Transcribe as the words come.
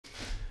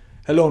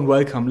Hello and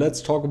welcome. Let's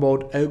talk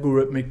about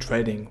algorithmic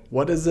trading.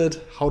 What is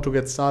it, how to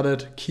get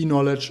started, key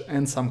knowledge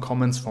and some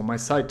comments from my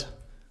site.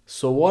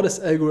 So what is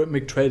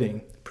algorithmic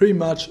trading? Pretty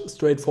much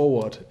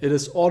straightforward. It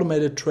is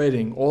automated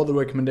trading or the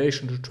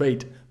recommendation to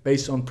trade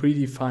based on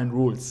predefined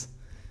rules.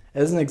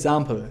 As an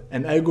example,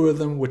 an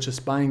algorithm which is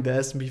buying the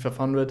S&P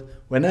 500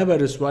 whenever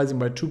it is rising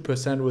by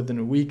 2% within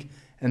a week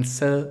and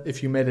sell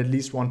if you made at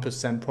least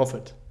 1%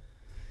 profit.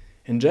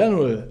 In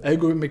general,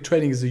 algorithmic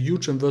trading is a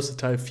huge and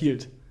versatile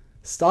field.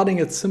 Starting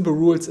at simple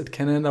rules, it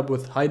can end up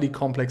with highly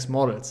complex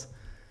models.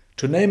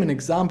 To name an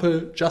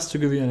example, just to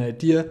give you an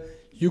idea,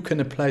 you can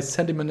apply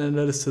sentiment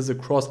analysis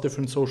across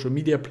different social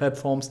media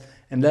platforms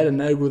and let an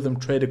algorithm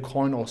trade a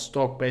coin or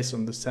stock based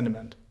on the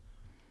sentiment.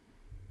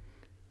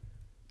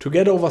 To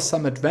get over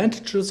some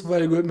advantages of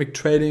algorithmic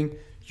trading,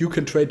 you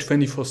can trade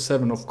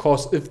 24/7, of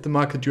course, if the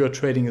market you are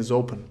trading is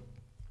open.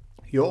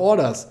 Your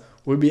orders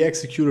will be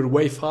executed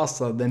way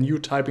faster than you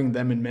typing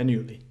them in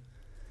manually.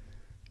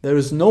 There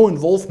is no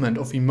involvement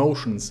of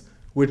emotions,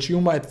 which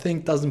you might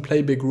think doesn't play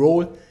a big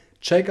role.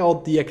 Check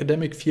out the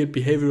academic field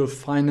behavioral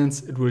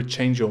finance, it will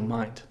change your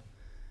mind.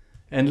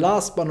 And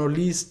last but not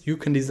least, you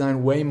can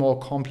design way more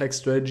complex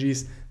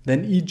strategies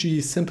than e.g.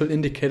 simple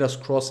indicators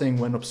crossing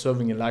when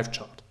observing a live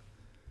chart.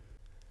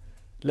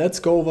 Let's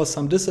go over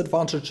some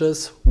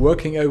disadvantages.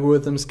 Working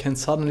algorithms can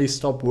suddenly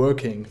stop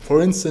working,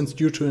 for instance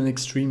due to an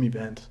extreme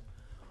event.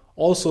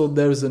 Also,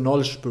 there is a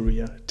knowledge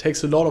barrier. It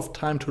takes a lot of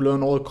time to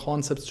learn all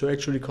concepts to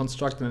actually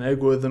construct an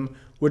algorithm,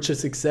 which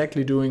is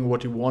exactly doing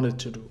what you want it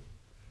to do.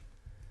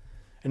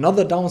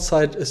 Another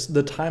downside is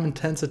the time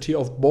intensity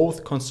of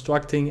both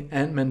constructing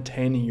and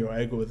maintaining your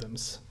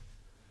algorithms.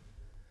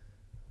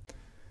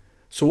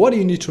 So what do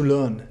you need to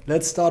learn?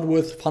 Let's start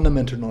with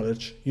fundamental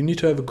knowledge. You need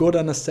to have a good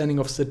understanding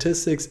of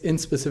statistics, in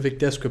specific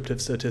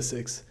descriptive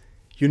statistics.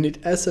 You need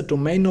asset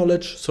domain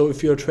knowledge, so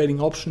if you are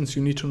trading options,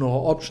 you need to know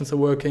how options are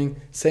working.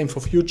 Same for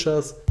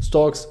futures,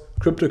 stocks,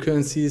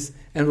 cryptocurrencies,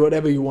 and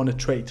whatever you want to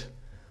trade.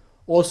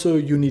 Also,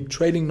 you need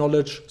trading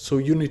knowledge, so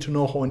you need to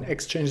know how an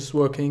exchange is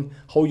working,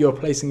 how you are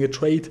placing a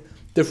trade,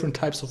 different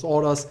types of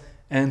orders,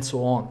 and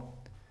so on.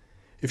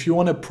 If you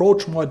want to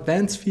approach more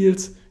advanced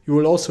fields, you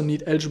will also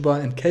need algebra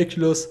and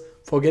calculus.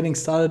 For getting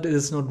started, it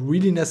is not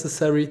really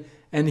necessary.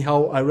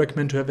 Anyhow, I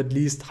recommend to have at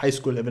least high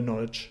school level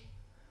knowledge.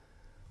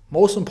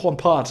 Most important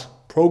part,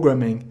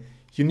 programming.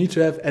 You need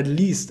to have at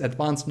least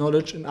advanced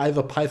knowledge in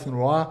either Python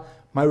or R.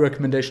 My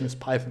recommendation is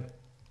Python.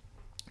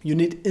 You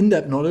need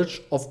in-depth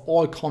knowledge of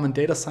all common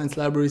data science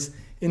libraries,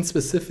 in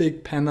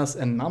specific Pandas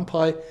and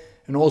NumPy,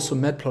 and also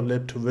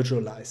Matplotlib to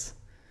visualize.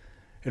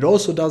 It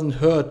also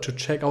doesn't hurt to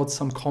check out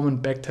some common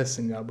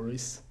backtesting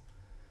libraries.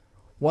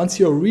 Once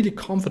you're really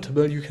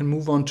comfortable, you can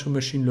move on to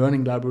machine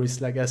learning libraries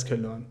like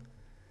sklearn.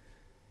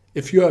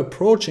 If you are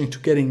approaching to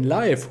getting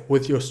live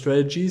with your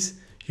strategies,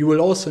 you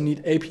will also need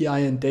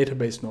API and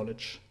database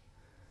knowledge.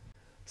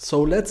 So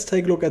let's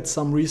take a look at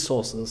some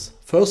resources.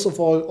 First of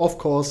all, of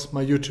course,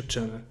 my YouTube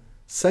channel.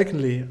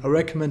 Secondly, I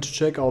recommend to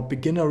check out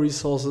beginner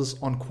resources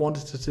on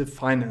quantitative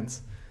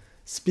finance.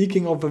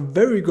 Speaking of a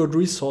very good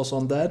resource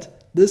on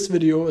that, this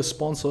video is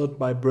sponsored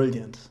by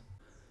Brilliant.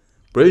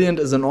 Brilliant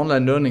is an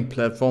online learning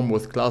platform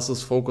with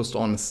classes focused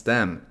on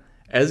STEM.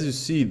 As you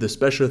see, the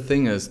special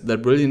thing is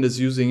that Brilliant is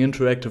using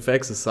interactive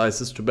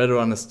exercises to better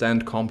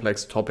understand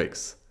complex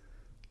topics.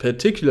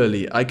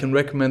 Particularly, I can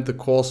recommend the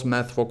course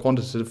Math for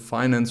Quantitative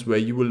Finance, where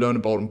you will learn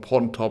about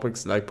important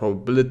topics like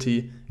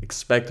probability,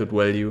 expected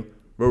value,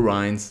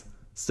 variance,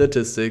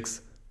 statistics,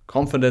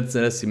 confidence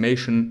and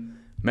estimation,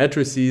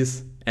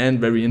 matrices, and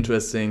very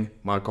interesting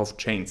Markov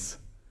chains.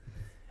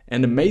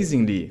 And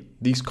amazingly,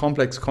 these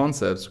complex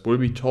concepts will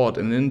be taught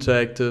in an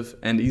interactive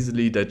and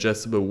easily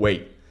digestible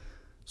way.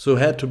 So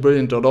head to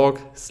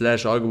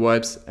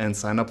brilliant.org/algorithms and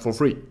sign up for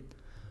free.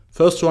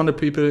 First 200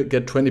 people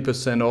get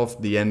 20%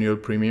 off the annual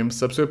premium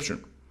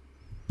subscription.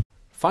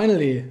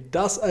 Finally,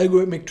 does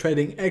algorithmic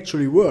trading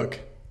actually work?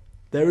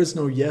 There is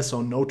no yes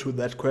or no to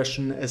that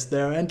question, as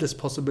there are endless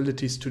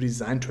possibilities to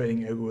design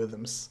trading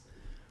algorithms.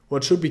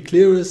 What should be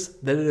clear is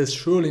that it is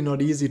surely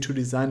not easy to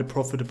design a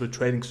profitable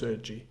trading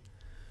strategy.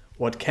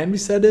 What can be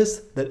said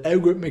is that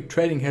algorithmic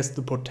trading has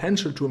the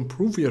potential to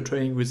improve your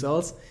trading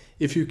results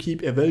if you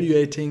keep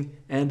evaluating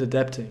and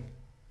adapting.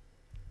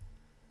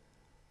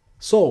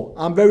 So,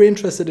 I'm very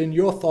interested in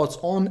your thoughts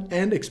on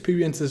and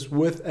experiences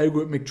with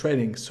algorithmic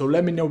trading, so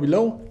let me know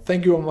below.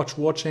 Thank you very much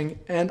for watching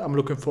and I'm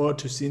looking forward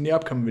to seeing the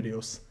upcoming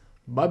videos.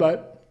 Bye bye.